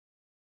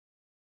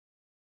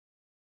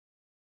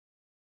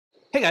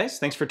Hey guys,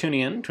 thanks for tuning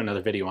in to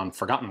another video on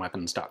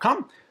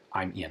ForgottenWeapons.com.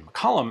 I'm Ian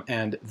McCollum,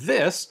 and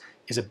this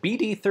is a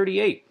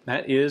BD-38.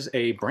 That is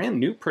a brand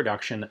new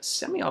production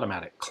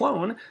semi-automatic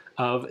clone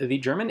of the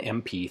German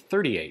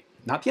MP-38.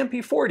 Not the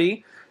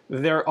MP-40.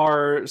 There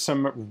are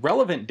some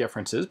relevant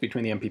differences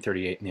between the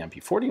MP-38 and the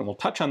MP-40, and we'll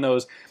touch on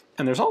those.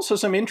 And there's also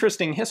some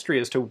interesting history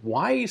as to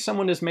why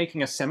someone is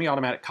making a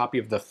semi-automatic copy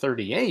of the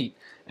 38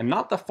 and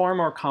not the far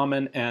more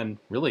common and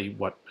really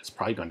what is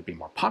probably going to be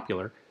more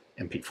popular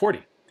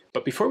MP-40.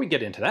 But before we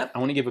get into that, I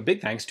want to give a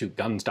big thanks to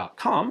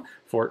guns.com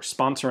for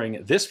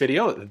sponsoring this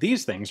video.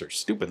 These things are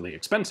stupidly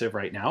expensive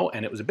right now,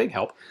 and it was a big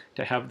help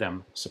to have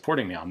them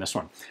supporting me on this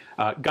one.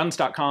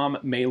 Guns.com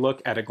may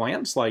look at a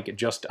glance like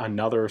just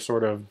another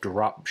sort of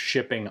drop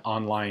shipping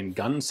online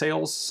gun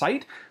sales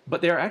site,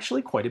 but they're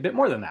actually quite a bit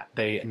more than that.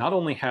 They not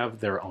only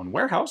have their own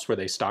warehouse where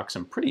they stock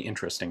some pretty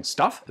interesting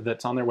stuff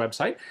that's on their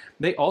website,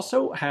 they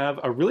also have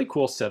a really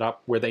cool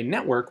setup where they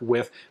network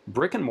with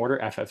brick and mortar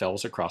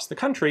FFLs across the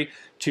country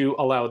to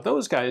allow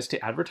those guys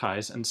to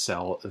advertise and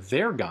sell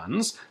their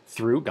guns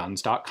through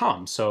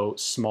guns.com. So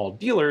small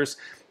dealers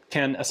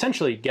can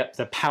essentially get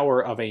the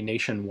power of a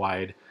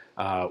nationwide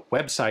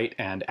website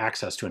and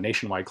access to a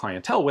nationwide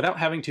clientele without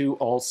having to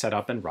all set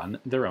up and run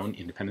their own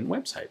independent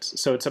websites.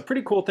 So it's a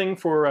pretty cool thing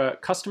for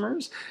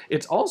customers.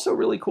 It's also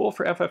really cool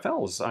for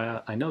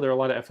FFLs. I know there are a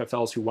lot of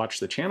FFLs who watch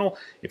the channel.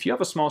 If you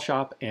have a small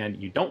shop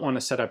and you don't want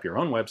to set up your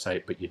own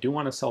website, but you do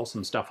want to sell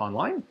some stuff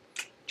online,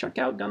 check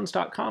out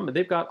guns.com.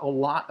 They've got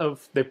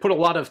they've put a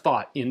lot of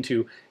thought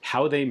into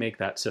how they make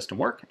that system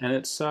work, and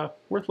it's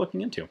worth looking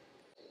into.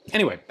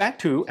 Anyway, back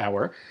to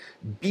our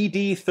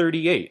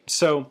BD-38.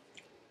 So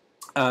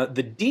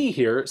the D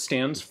here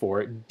stands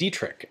for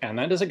Dittrich, and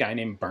that is a guy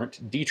named Bernd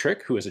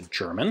Dittrich, who is a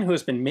German, who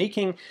has been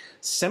making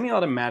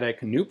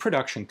semi-automatic new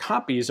production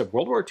copies of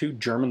World War II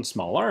German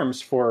small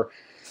arms for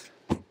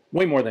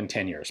way more than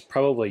 10 years,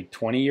 probably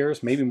 20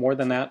 years, maybe more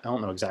than that. I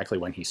don't know exactly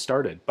when he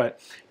started, but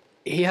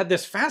he had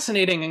this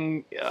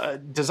fascinating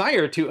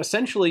desire to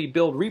essentially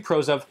build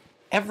repros of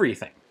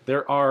everything.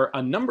 There are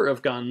a number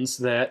of guns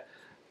that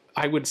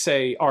I would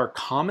say are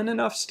common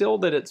enough still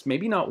that it's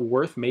maybe not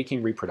worth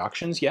making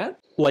reproductions yet.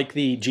 Like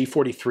the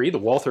G43, the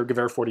Walther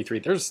Gewehr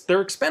 43.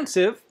 They're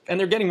expensive, and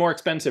they're getting more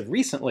expensive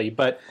recently,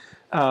 but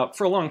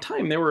for a long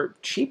time they were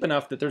cheap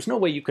enough that there's no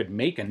way you could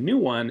make a new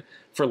one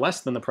for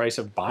less than the price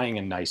of buying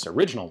a nice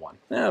original one.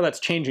 Now, that's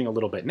changing a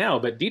little bit now,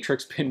 but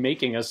Dittrich's been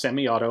making a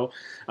semi-auto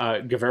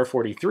Gewehr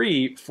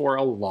 43 for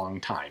a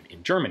long time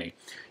in Germany.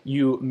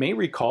 You may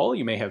recall,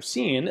 you may have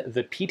seen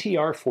the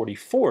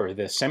PTR-44,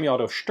 the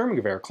semi-auto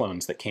Sturmgewehr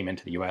clones that came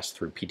into the US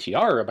through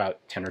PTR about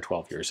 10 or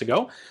 12 years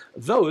ago.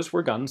 Those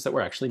were guns that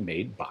were actually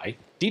made by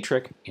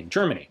Dittrich in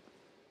Germany.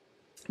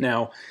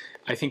 Now,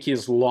 I think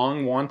he's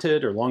long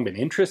wanted or long been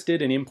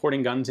interested in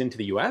importing guns into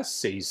the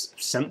US. He's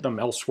sent them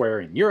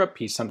elsewhere in Europe.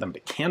 He's sent them to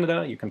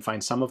Canada. You can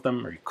find some of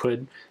them, or you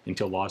could,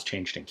 until laws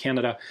changed in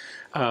Canada.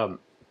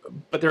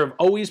 But there have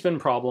always been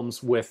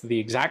problems with the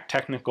exact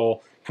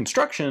technical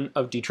construction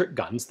of Dittrich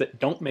guns that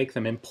don't make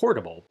them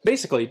importable.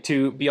 Basically,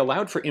 to be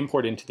allowed for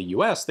import into the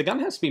US, the gun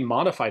has to be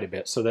modified a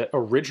bit so that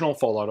original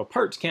full auto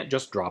parts can't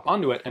just drop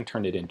onto it and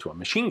turn it into a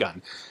machine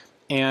gun.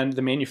 And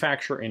the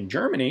manufacturer in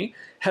Germany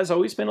has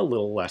always been a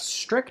little less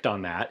strict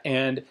on that,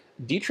 and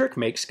Dittrich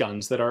makes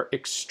guns that are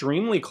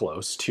extremely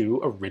close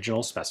to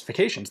original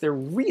specifications. They're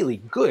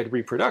really good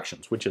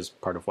reproductions, which is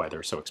part of why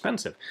they're so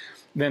expensive.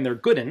 Then they're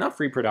good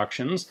enough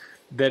reproductions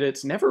that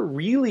it's never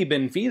really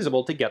been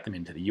feasible to get them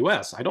into the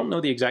US. I don't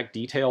know the exact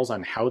details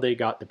on how they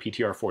got the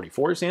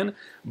PTR-44s in,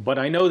 but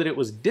I know that it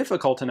was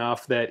difficult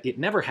enough that it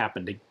never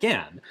happened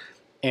again.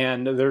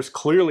 And there's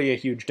clearly a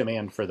huge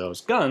demand for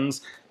those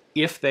guns.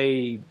 If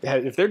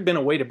there'd been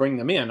a way to bring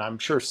them in, I'm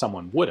sure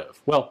someone would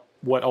have. Well,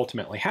 what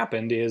ultimately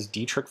happened is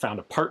Dittrich found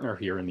a partner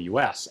here in the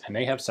US, and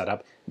they have set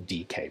up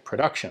DK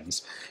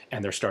Productions,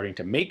 and they're starting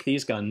to make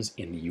these guns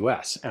in the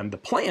US. And the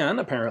plan,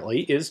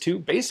 apparently, is to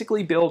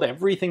basically build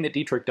everything that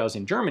Dittrich does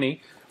in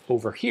Germany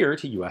over here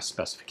to US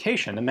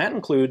specification, and that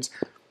includes,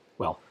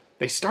 well,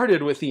 they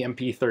started with the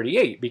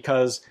MP-38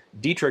 because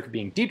Dittrich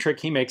being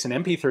Dittrich, he makes an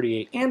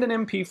MP-38 and an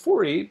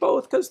MP-40,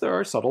 both because there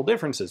are subtle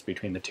differences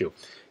between the two.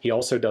 He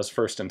also does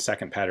first and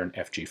second pattern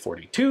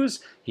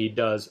FG-42s. He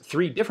does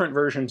 3 different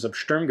versions of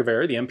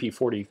Sturmgewehr, the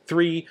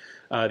MP-43,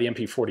 the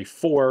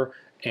MP-44,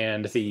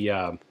 and does the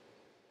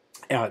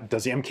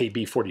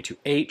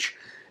MKB-42H.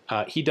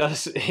 He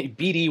does a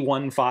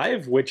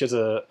BD-15, which is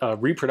a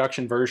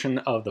reproduction version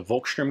of the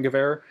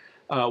Volkssturmgewehr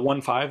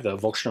 15, the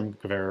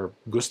Volkssturmgewehr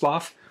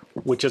Gustloff,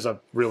 which is a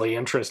really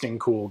interesting,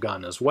 cool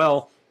gun as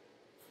well.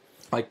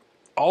 Like,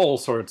 all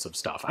sorts of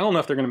stuff. I don't know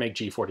if they're going to make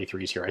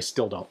G43s here. I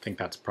still don't think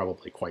that's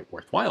probably quite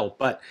worthwhile,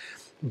 but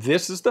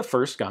this is the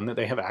first gun that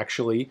they have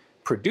actually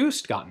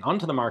produced, gotten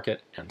onto the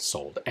market, and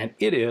sold. And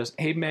it is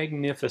a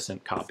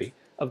magnificent copy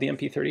of the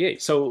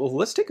MP-38. So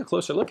let's take a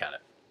closer look at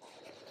it.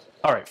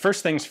 All right,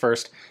 first things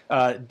first,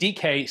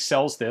 DK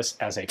sells this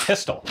as a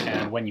pistol,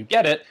 and when you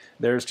get it,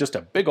 there's just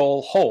a big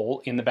old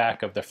hole in the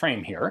back of the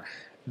frame here.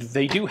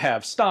 They do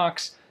have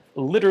stocks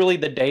literally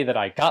the day that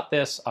I got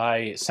this,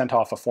 I sent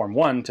off a Form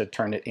 1 to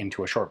turn it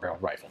into a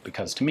short-barreled rifle,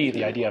 because to me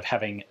the idea of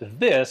having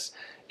this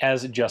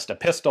as just a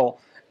pistol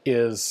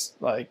is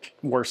like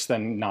worse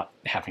than not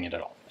having it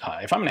at all.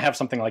 If I'm going to have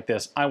something like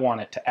this, I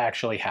want it to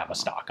actually have a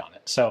stock on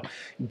it. So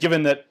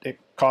given that it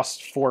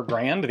costs $4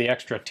 grand, the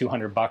extra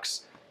 200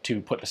 bucks to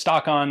put the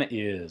stock on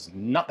is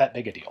not that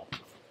big a deal.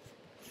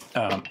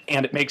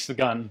 And it makes the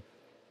gun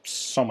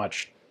so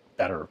much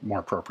better, more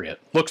appropriate,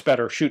 looks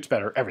better, shoots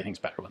better, everything's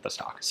better with the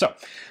stock. So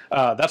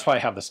that's why I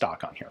have the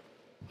stock on here.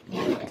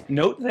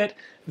 Note that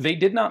they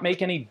did not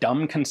make any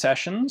dumb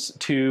concessions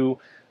to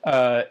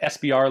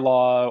SBR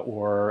law,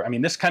 or, I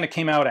mean, this kind of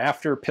came out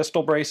after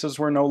pistol braces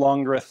were no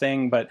longer a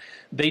thing, but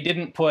they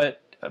didn't put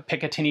a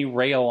Picatinny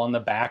rail on the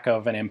back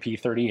of an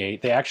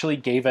MP-38. They actually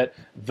gave it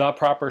the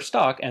proper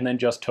stock and then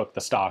just took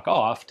the stock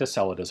off to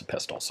sell it as a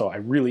pistol. So I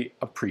really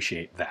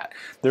appreciate that.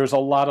 There's a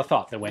lot of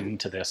thought that went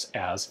into this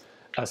as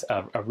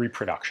a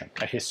reproduction,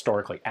 a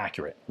historically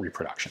accurate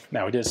reproduction.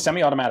 Now, it is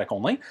semi-automatic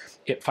only.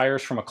 It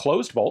fires from a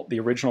closed bolt. The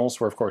originals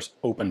were, of course,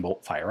 open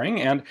bolt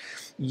firing. And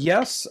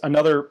yes,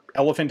 another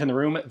elephant in the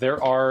room,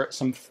 there are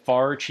some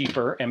far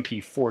cheaper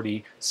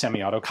MP-40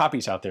 semi-auto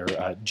copies out there.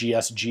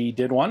 GSG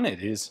did one.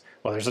 It is,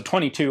 well, there's a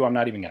 22. I'm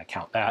not even going to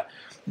count that.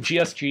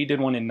 GSG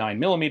did one in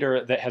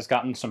 9mm that has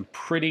gotten some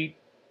pretty,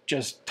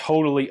 just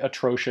totally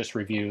atrocious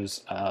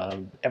reviews.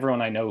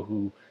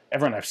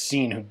 Everyone I've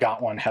seen who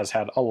got one has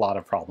had a lot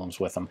of problems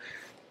with them.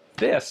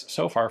 This,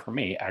 so far for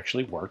me,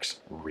 actually works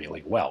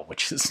really well,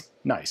 which is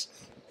nice.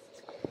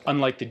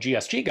 Unlike the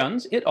GSG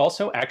guns, it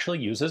also actually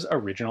uses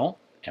original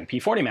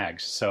MP-40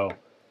 mags. So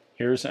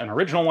here's an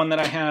original one that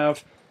I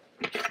have.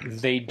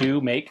 They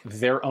do make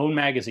their own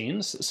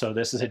magazines. So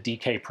this is a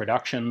DK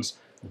Productions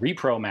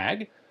Repro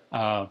mag.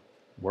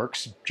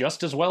 Works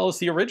just as well as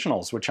the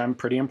originals, which I'm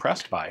pretty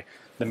impressed by.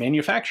 The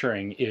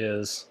manufacturing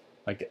is,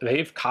 like,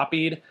 they've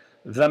copied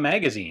the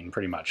magazine,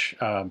 pretty much.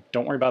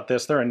 Don't worry about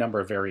this. There are a number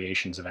of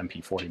variations of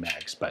MP-40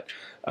 mags, but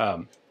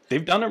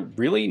they've done a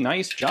really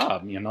nice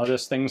job. You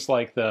notice things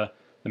like the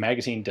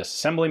magazine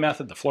disassembly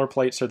method, the floor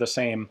plates are the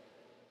same.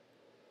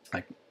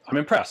 I'm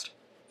impressed.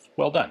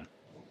 Well done.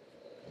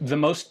 The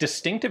most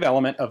distinctive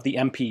element of the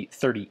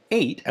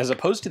MP-38, as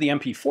opposed to the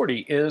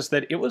MP-40, is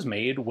that it was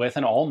made with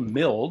an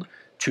all-milled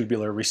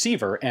tubular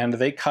receiver, and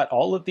they cut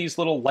all of these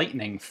little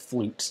lightening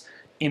flutes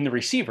in the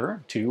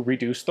receiver to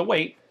reduce the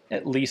weight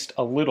at least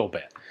a little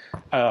bit.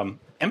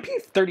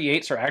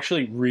 MP-38s are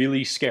actually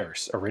really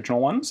scarce,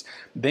 original ones.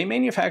 They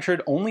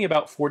manufactured only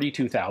about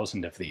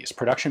 42,000 of these.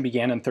 Production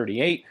began in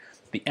 38.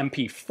 The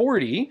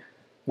MP-40,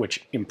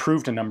 which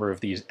improved a number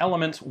of these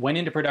elements, went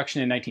into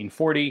production in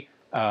 1940.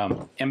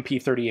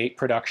 MP-38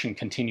 production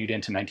continued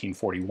into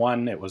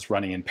 1941. It was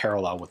running in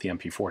parallel with the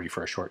MP-40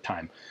 for a short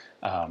time.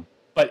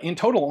 But in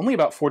total, only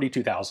about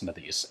 42,000 of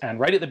these, and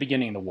right at the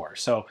beginning of the war.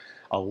 So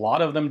a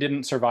lot of them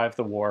didn't survive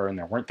the war, and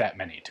there weren't that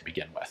many to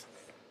begin with.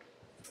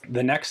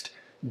 The next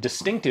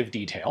distinctive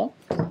detail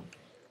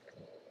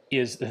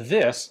is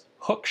this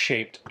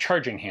hook-shaped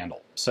charging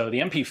handle. So the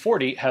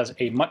MP-40 has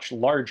a much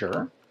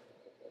larger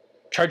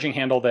charging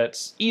handle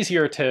that's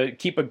easier to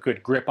keep a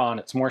good grip on.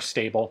 It's more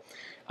stable.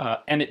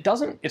 And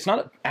it's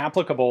not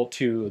applicable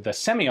to the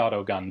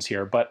semi-auto guns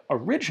here, but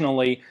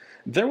originally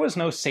there was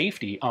no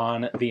safety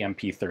on the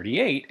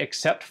MP-38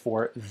 except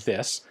for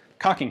this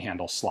cocking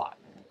handle slot.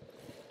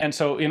 And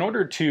so in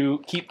order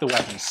to keep the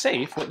weapon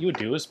safe, what you would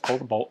do is pull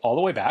the bolt all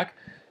the way back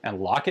and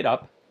lock it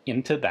up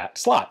into that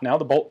slot. Now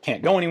the bolt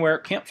can't go anywhere,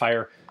 can't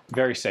fire,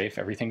 very safe,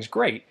 everything's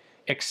great,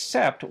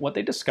 except what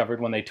they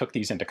discovered when they took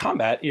these into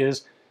combat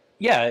is,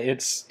 yeah,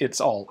 it's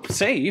all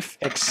safe,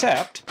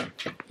 except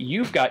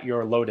you've got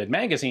your loaded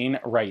magazine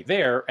right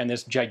there and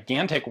this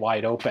gigantic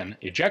wide open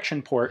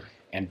ejection port,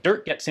 and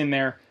dirt gets in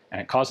there and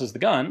it causes the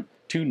gun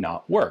to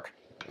not work.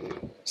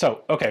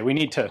 So, okay, we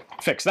need to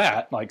fix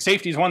that. Like,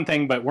 safety is one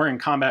thing, but we're in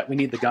combat, we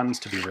need the guns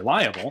to be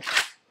reliable.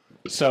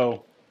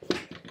 So,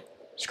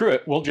 screw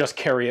it, we'll just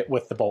carry it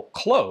with the bolt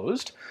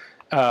closed.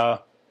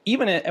 Well,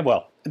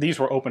 these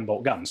were open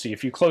bolt guns, so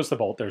if you close the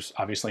bolt, there's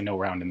obviously no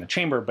round in the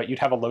chamber, but you'd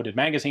have a loaded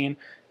magazine,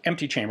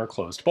 empty chamber,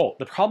 closed bolt.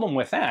 The problem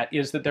with that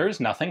is that there is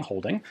nothing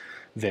holding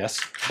this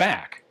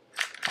back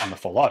on the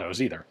full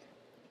autos either.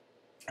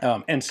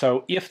 And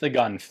so if the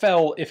gun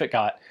fell,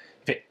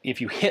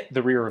 if you hit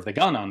the rear of the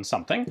gun on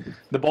something,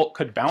 the bolt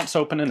could bounce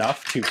open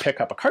enough to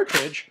pick up a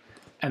cartridge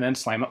and then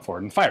slam it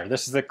forward and fire.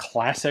 This is the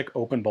classic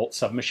open bolt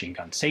submachine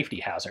gun safety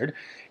hazard,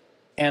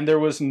 and there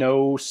was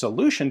no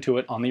solution to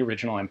it on the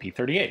original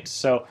MP-38s.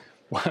 So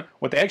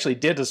what they actually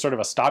did as sort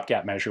of a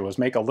stopgap measure was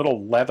make a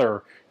little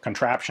leather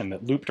contraption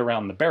that looped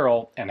around the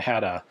barrel and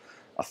had a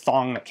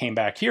thong that came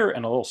back here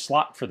and a little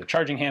slot for the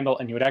charging handle,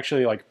 and you would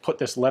actually like put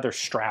this leather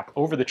strap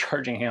over the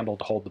charging handle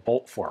to hold the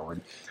bolt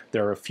forward.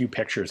 There are a few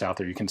pictures out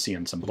there you can see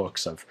in some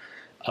books of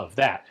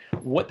that.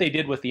 What they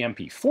did with the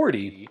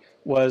MP-40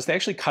 was they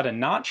actually cut a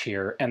notch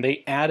here and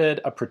they added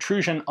a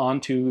protrusion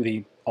onto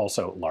the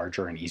also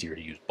larger and easier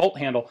to use bolt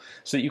handle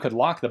so that you could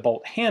lock the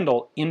bolt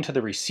handle into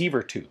the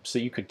receiver tube, so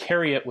you could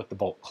carry it with the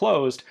bolt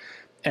closed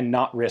and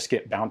not risk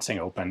it bouncing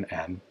open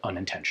and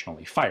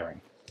unintentionally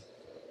firing.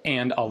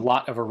 And a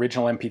lot of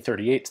original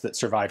MP-38s that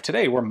survive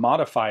today were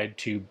modified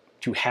to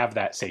have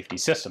that safety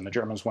system. The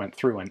Germans went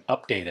through and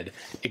updated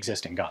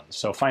existing guns.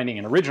 So finding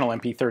an original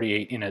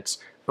MP-38 in its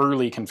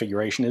early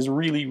configuration is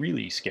really,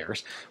 really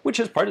scarce, which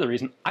is part of the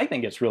reason I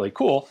think it's really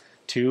cool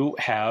to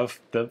have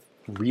the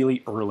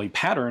really early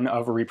pattern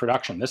of a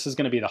reproduction. This is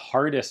going to be the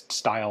hardest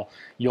style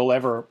you'll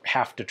ever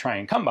have to try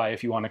and come by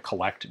if you want to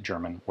collect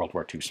German World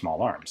War II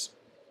small arms.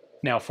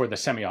 Now for the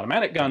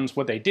semi-automatic guns,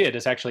 what they did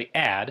is actually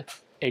add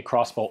a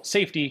crossbolt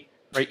safety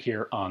right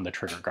here on the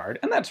trigger guard.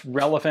 And that's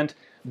relevant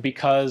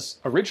because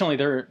originally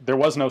there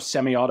was no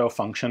semi-auto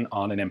function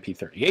on an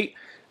MP-38.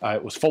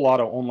 It was full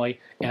auto only,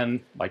 and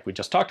like we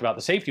just talked about,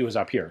 the safety was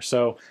up here.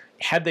 So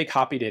had they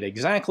copied it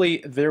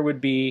exactly, there would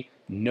be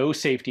no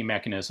safety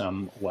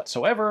mechanism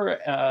whatsoever,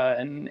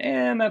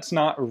 and that's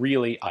not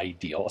really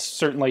ideal.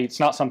 Certainly,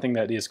 it's not something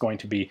that is going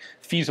to be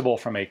feasible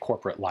from a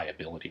corporate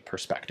liability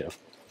perspective.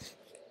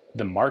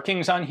 The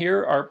markings on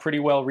here are pretty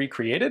well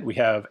recreated. We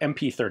have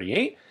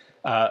MP-38,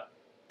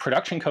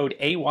 production code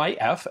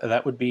AYF,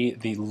 that would be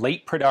the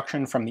late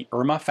production from the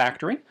Irma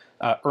factory.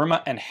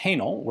 Irma and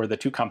Haenel were the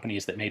two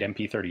companies that made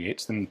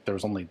MP-38s, and there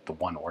was only the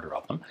one order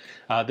of them.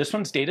 This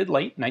one's dated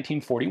late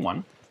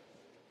 1941,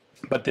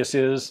 but this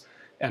is,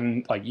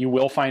 and like you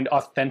will find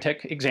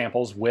authentic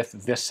examples with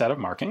this set of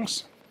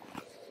markings.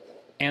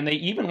 And they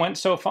even went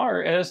so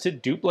far as to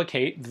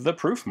duplicate the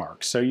proof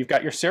marks. So you've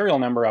got your serial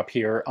number up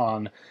here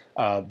on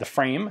the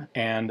frame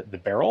and the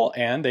barrel,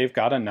 and they've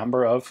got a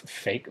number of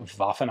fake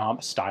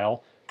Waffenamt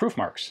style proof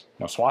marks.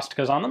 No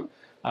swastikas on them,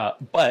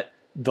 but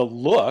the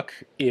look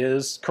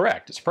is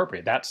correct. It's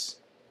appropriate. That's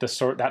the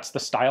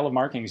style of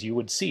markings you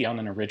would see on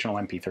an original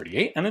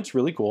MP-38, and it's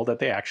really cool that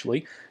they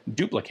actually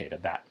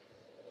duplicated that.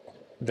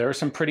 There are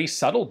some pretty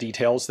subtle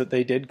details that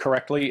they did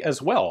correctly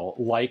as well,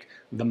 like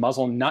the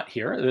muzzle nut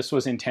here. This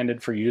was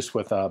intended for use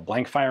with a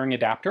blank firing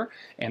adapter,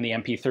 and the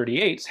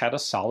MP-38s had a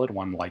solid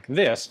one like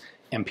this.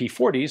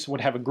 MP-40s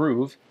would have a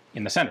groove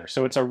in the center.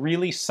 So it's a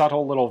really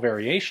subtle little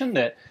variation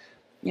that,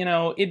 you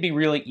know, it'd be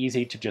really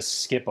easy to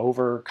just skip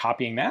over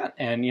copying that.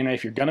 And, you know,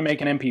 if you're going to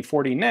make an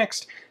MP-40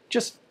 next,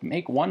 just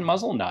make one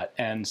muzzle nut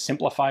and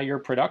simplify your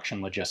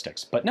production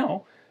logistics. But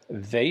no,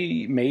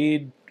 they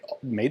made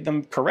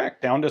them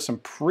correct down to some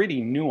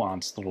pretty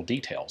nuanced little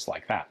details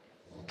like that.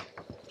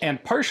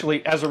 And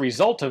partially as a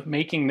result of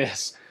making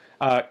this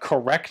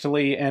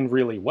correctly and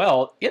really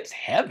well, it's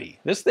heavy.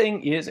 This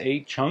thing is a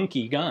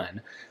chunky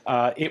gun.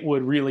 It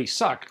would really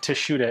suck to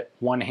shoot it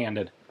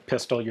one-handed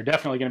pistol. You're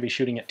definitely going to be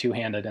shooting it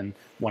two-handed, and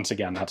once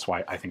again, that's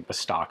why I think the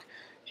stock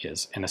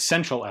is an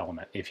essential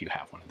element if you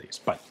have one of these,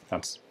 but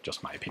that's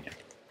just my opinion.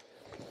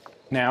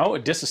 Now,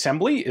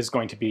 disassembly is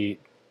going to be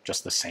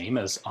just the same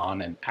as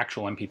on an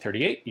actual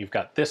MP-38. You've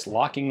got this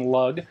locking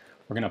lug.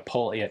 We're going to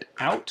pull it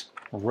out,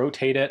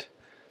 rotate it.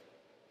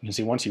 You can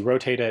see once you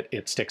rotate it,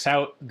 it sticks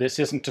out. This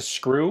isn't a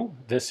screw.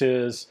 This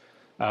is,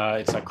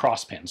 it's a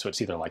cross pin. So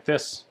it's either like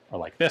this or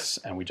like this,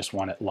 and we just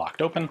want it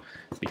locked open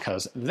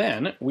because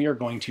then we are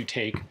going to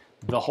take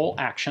the whole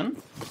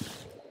action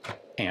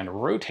and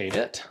rotate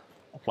it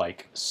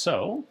like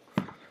so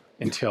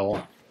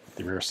until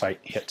the rear sight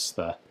hits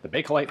the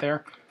Bakelite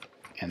there.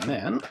 And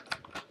then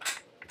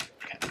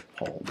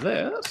pull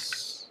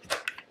this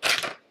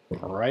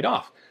right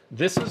off.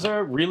 This is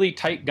a really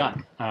tight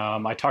gun.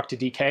 I talked to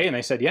DK and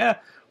they said, yeah,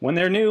 when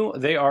they're new,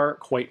 they are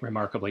quite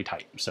remarkably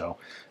tight. So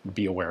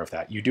be aware of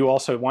that. You do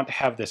also want to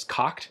have this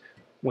cocked.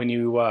 When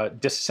you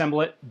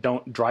disassemble it,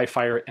 don't dry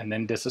fire it and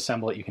then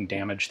disassemble it. You can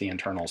damage the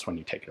internals when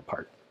you take it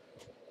apart.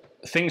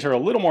 Things are a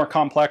little more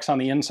complex on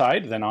the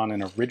inside than on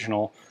an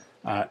original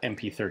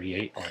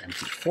MP-38 or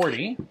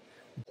MP-40,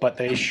 but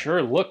they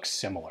sure look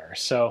similar.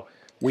 So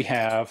we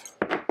have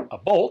a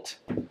bolt,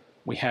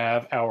 we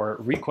have our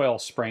recoil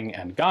spring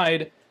and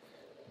guide.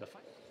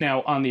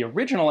 Now on the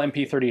original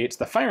MP-38s,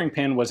 the firing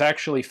pin was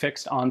actually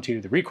fixed onto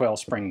the recoil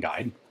spring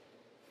guide.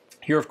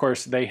 Here, of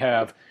course, they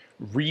have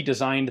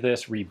redesigned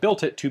this,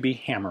 rebuilt it to be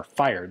hammer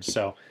fired.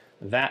 So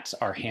that's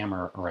our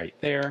hammer right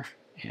there.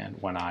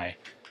 And when I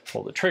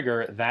pull the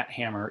trigger, that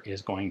hammer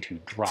is going to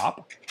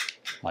drop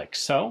like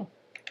so.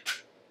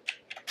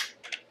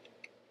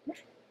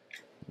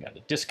 We got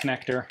a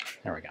disconnector.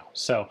 There we go.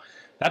 So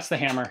that's the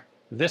hammer.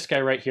 This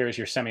guy right here is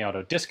your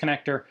semi-auto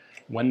disconnector.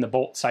 When the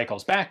bolt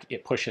cycles back,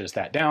 it pushes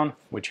that down,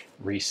 which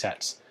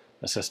resets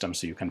the system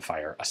so you can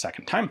fire a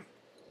second time.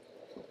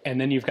 And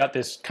then you've got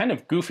this kind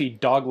of goofy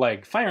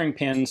dogleg firing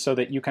pin so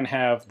that you can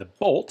have the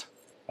bolt.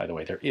 By the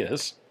way, there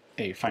is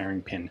a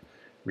firing pin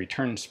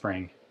return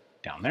spring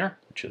down there,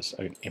 which is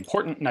an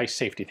important, nice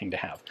safety thing to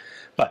have.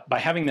 But by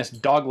having this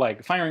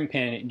dogleg firing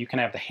pin, you can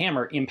have the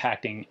hammer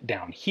impacting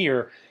down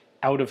here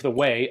out of the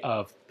way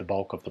of the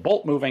bulk of the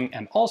bolt moving,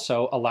 and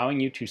also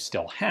allowing you to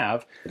still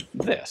have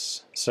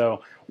this.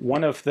 So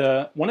one of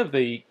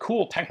the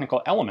cool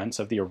technical elements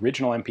of the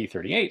original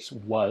MP-38s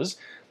was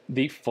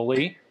the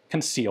fully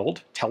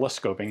concealed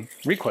telescoping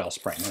recoil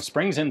spring. The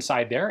spring's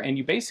inside there, and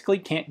you basically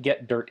can't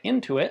get dirt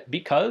into it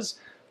because,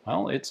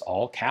 well, it's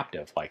all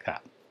captive like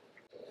that.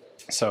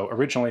 So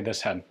originally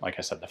this had, like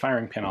I said, the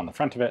firing pin on the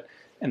front of it,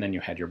 and then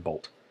you had your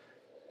bolt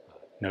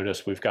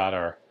Notice we've got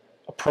our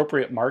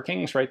appropriate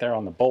markings right there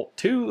on the bolt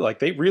too. Like,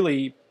 they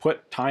really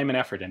put time and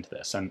effort into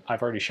this, and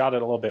I've already shot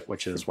it a little bit,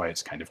 which is why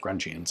it's kind of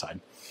grungy inside.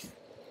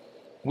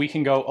 We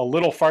can go a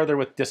little farther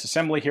with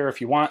disassembly here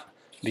if you want.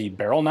 The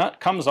barrel nut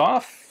comes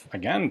off.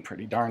 Again,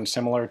 pretty darn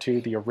similar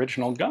to the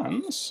original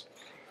guns.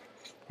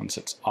 Once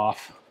it's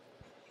off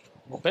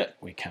a little bit,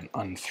 we can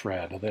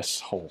unthread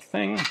this whole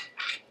thing.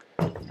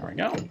 There we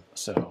go.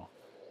 So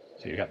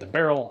you've got the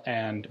barrel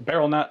and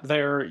barrel nut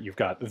there. You've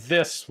got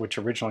this, which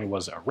originally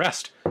was a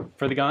rest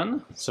for the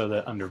gun, so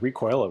that under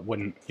recoil it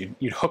wouldn't,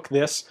 you'd hook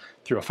this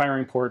through a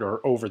firing port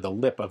or over the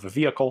lip of a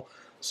vehicle.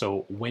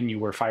 So when you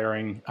were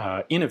firing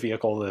in a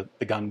vehicle,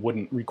 the gun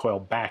wouldn't recoil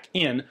back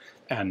in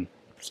and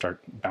start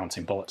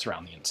bouncing bullets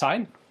around the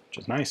inside, which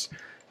is nice.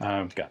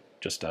 We've got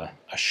just a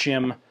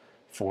shim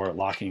for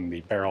locking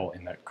the barrel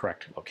in the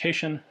correct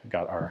location. We've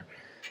got our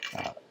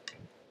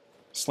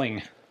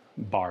sling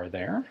bar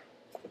there.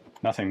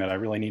 Nothing that I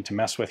really need to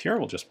mess with here.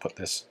 We'll just put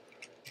this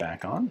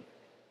back on.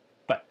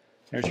 But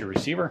there's your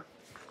receiver.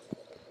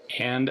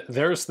 And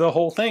there's the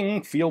whole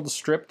thing field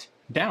stripped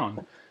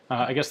down.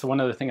 I guess the one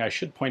other thing I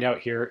should point out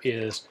here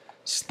is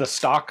the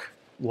stock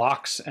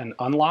locks and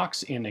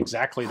unlocks in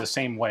exactly the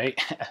same way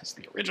as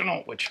the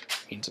original, which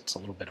means it's a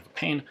little bit of a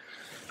pain.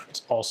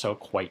 It's also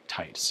quite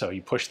tight. So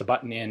you push the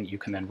button in, you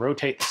can then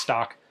rotate the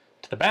stock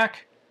to the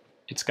back.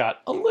 It's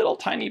got a little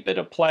tiny bit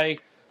of play,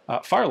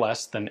 far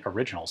less than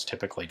originals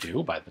typically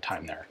do by the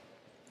time they're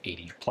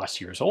 80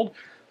 plus years old.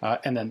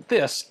 And then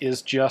this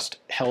is just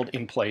held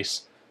in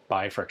place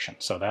by friction.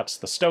 So that's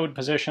the stowed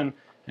position,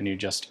 and you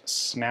just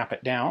snap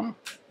it down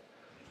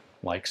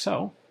like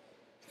so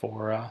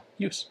for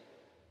use.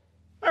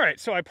 All right,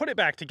 so I put it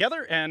back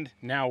together, and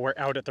now we're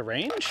out at the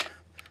range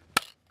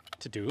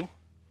to do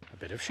a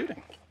bit of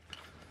shooting.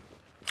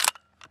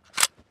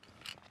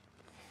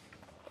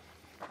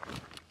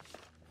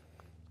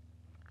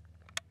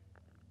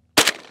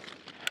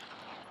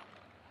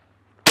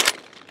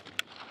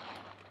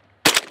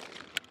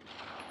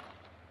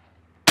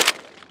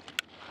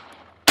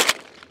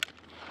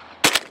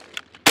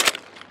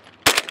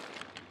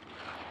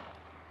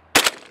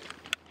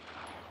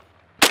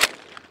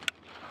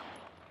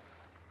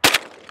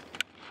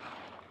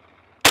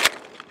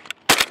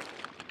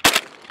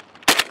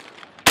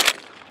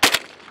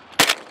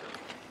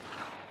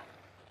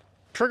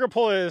 Trigger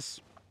pull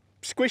is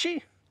squishy,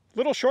 a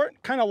little short,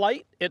 kind of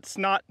light. It's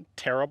not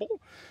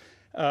terrible.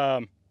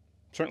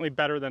 Certainly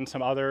better than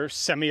some other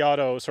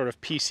semi-auto sort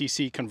of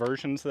PCC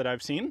conversions that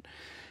I've seen.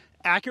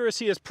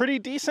 Accuracy is pretty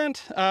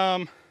decent.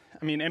 I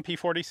mean,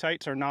 MP-40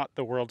 sights are not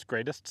the world's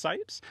greatest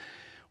sights.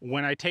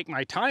 When I take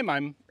my time,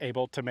 I'm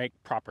able to make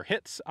proper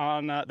hits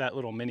on that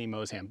little mini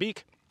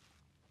Mozambique.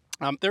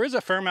 There is a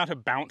fair amount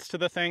of bounce to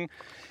the thing.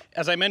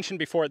 As I mentioned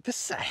before,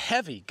 this is a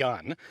heavy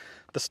gun.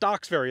 The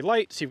stock's very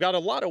light, so you've got a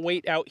lot of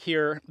weight out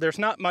here. There's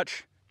not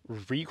much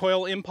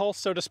recoil impulse,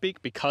 so to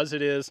speak, because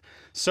it is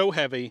so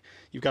heavy.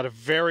 You've got a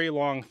very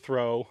long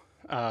throw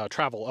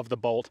travel of the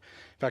bolt.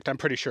 In fact, I'm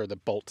pretty sure the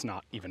bolt's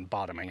not even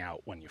bottoming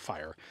out when you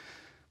fire.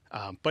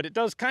 But it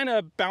does kind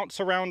of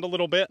bounce around a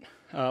little bit,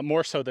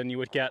 more so than you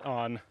would get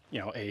on, you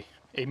know,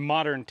 a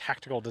modern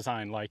tactical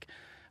design like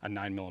a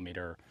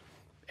 9mm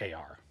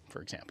AR,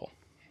 for example.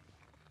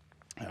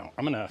 Now,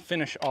 I'm gonna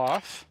finish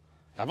off.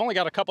 I've only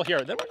got a couple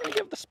here, then we're gonna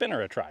give the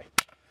spinner a try.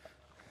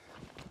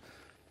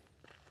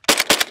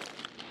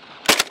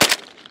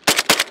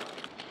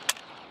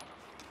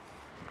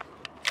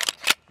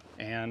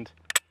 And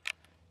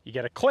you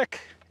get a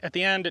click at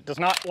the end. It does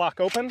not lock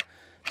open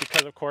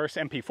because, of course,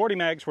 MP-40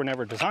 mags were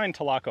never designed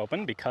to lock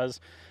open because,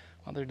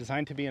 well, they're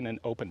designed to be in an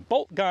open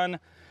bolt gun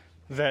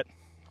that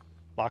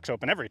locks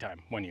open every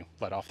time when you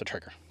let off the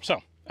trigger.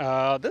 So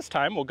this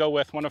time we'll go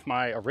with one of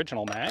my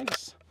original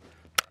mags.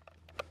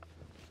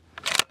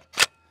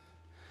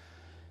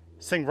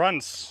 This thing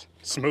runs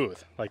smooth,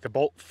 like the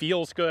bolt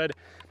feels good.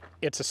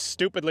 It's a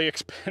stupidly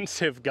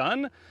expensive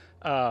gun,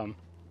 and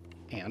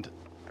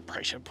I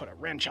probably should have put a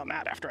wrench on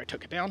that after I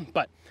took it down,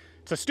 but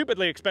it's a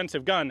stupidly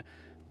expensive gun,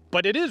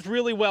 but it is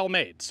really well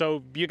made,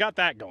 so you got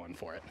that going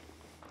for it.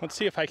 Let's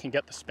see if I can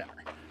get the spinner.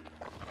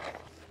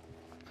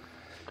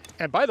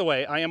 And by the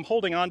way, I am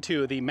holding on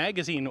to the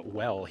magazine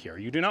well here.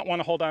 You do not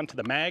want to hold on to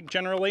the mag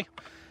generally,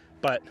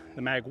 but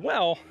the mag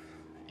well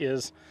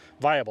is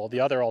viable. The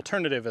other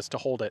alternative is to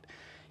hold it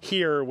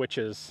here, which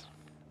is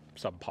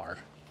subpar.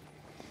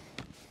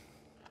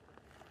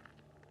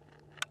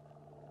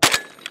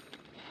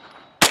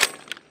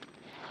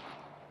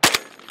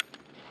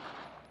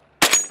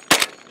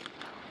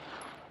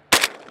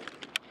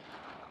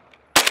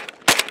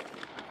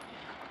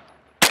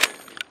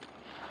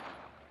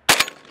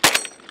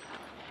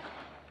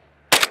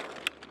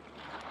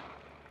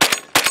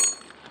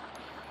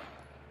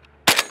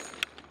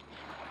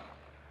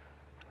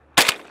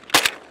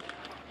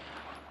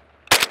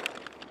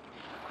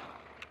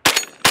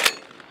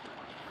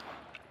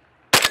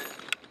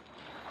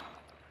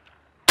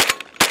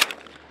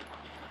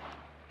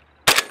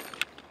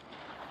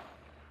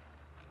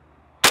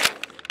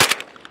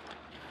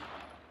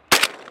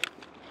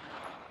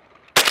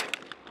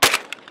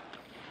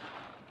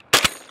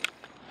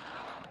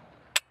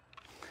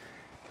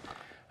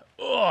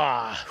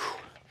 Well,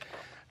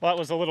 that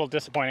was a little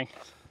disappointing.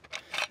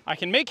 I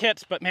can make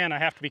hits, but man, I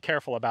have to be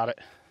careful about it.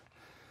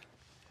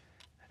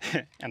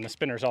 And the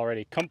spinner's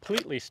already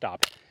completely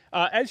stopped.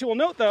 As you will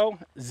note though,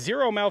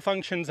 0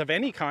 malfunctions of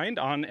any kind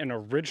on an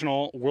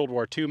original World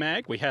War II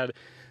mag. We had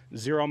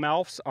 0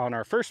 malfs on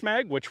our first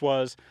mag, which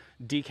was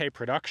DK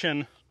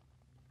production.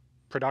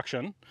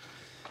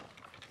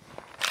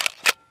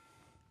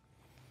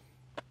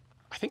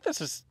 I think this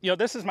is,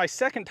 this is my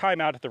second time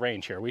out at the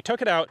range here. We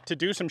took it out to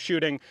do some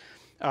shooting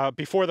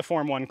before the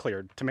Form 1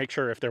 cleared to make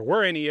sure if there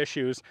were any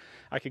issues,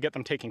 I could get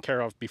them taken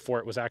care of before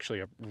it was actually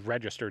a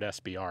registered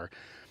SBR.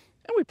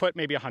 And we put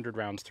maybe 100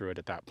 rounds through it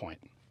at that point.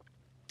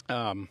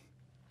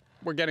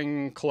 We're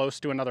getting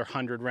close to another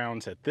 100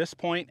 rounds at this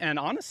point, and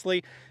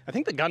honestly, I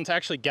think the gun's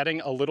actually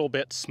getting a little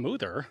bit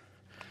smoother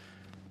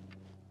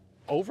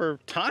over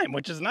time,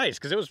 which is nice,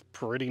 because it was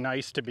pretty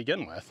nice to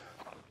begin with.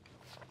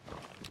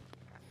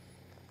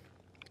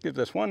 Give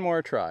this one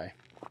more try.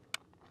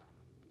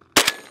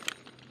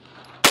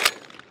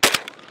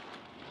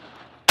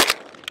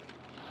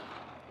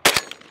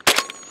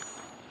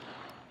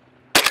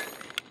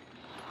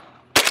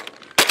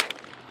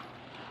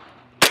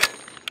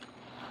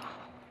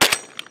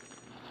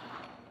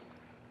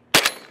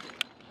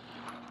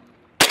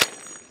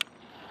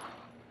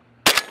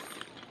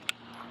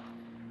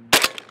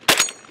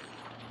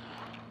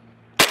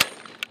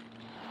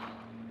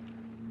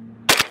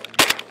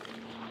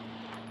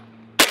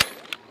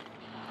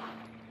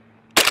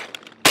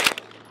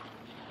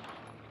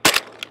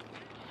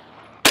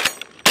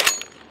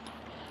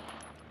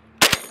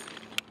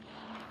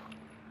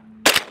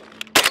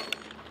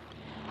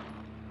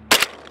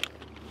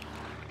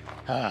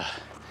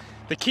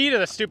 The key to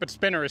the stupid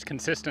spinner is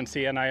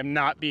consistency, and I am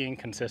not being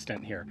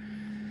consistent here.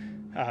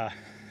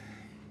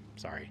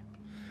 Sorry.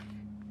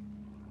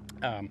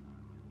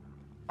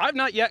 I've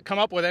not yet come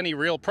up with any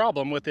real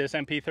problem with this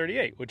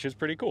MP-38, which is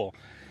pretty cool.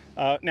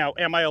 Now,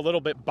 am I a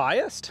little bit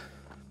biased?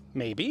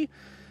 Maybe.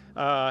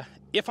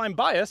 If I'm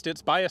biased,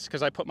 it's biased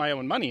because I put my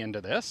own money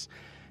into this,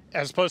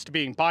 as opposed to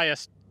being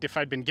biased if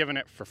I'd been given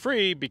it for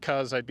free,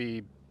 because I'd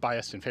be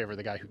biased in favor of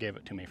the guy who gave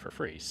it to me for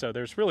free. So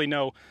there's really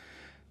no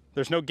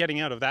getting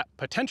out of that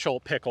potential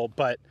pickle,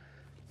 but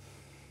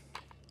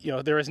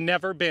there has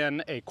never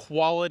been a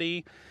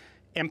quality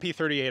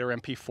MP-38 or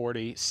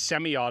MP-40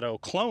 semi-auto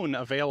clone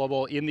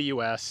available in the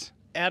US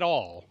at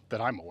all that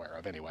I'm aware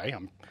of anyway.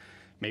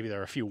 Maybe there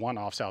are a few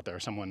one-offs out there,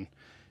 someone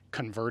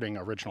converting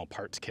original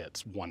parts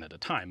kits one at a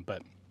time,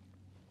 but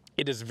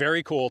it is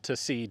very cool to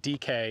see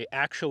DK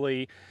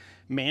actually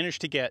manage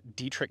to get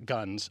Dittrich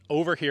guns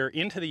over here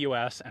into the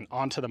US and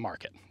onto the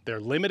market. They're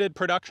limited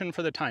production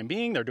for the time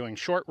being. They're doing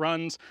short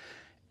runs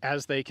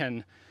as they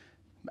can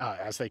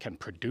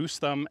produce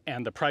them,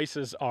 and the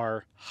prices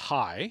are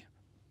high.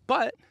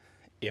 But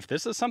if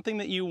this is something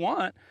that you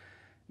want,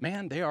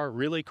 man, they are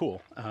really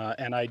cool.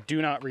 And I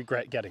do not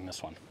regret getting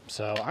this one.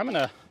 So I'm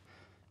gonna,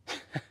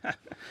 all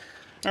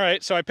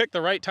right, so I picked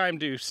the right time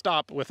to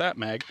stop with that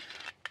mag.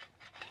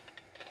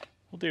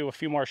 We'll do a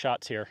few more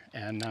shots here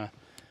and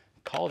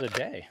call it a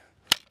day.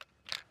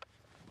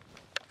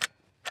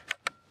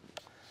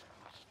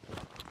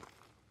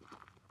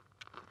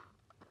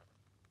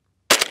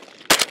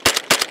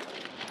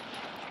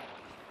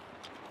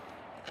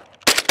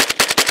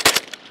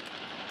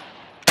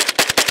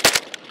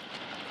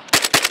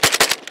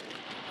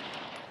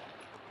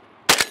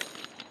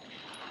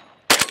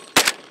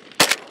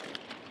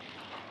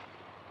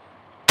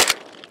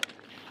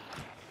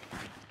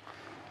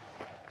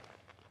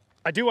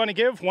 I do want to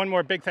give one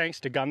more big thanks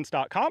to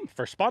guns.com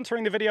for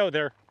sponsoring the video.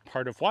 They're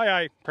part of why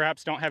I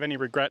perhaps don't have any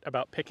regret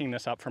about picking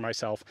this up for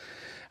myself.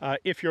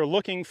 If you're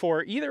looking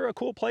for either a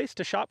cool place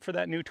to shop for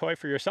that new toy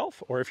for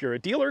yourself, or if you're a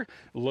dealer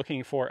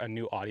looking for a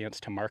new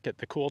audience to market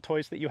the cool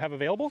toys that you have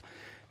available,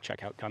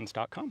 check out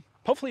guns.com.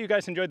 Hopefully you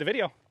guys enjoyed the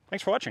video.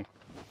 Thanks for watching.